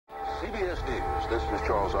CBS News, this is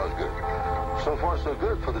Charles Osgood. So far, so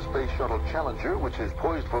good for the Space Shuttle Challenger, which is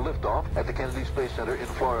poised for liftoff at the Kennedy Space Center in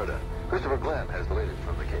Florida. Christopher Glenn has the latest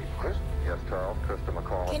from the Cape. Chris? Yes, Charles. Krista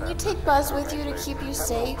McCall. Can you take Buzz with you to keep you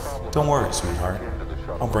safe? Don't worry, sweetheart.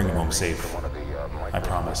 I'll bring him home safe. I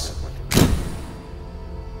promise.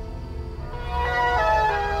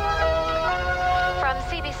 From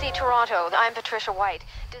CBC Toronto, I'm Patricia White.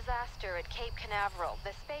 Disaster at Cape Canaveral.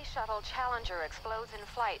 The Space Shuttle Challenger explodes in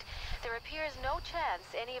flight. There appears no chance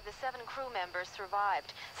any of the 7 crew members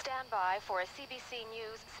survived. Stand by for a CBC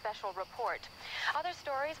News special report. Other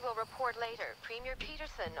stories we'll report later. Premier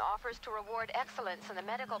Peterson offers to reward excellence in the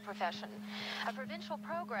medical profession. A provincial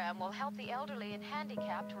program will help the elderly and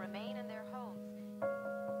handicapped to remain in their homes.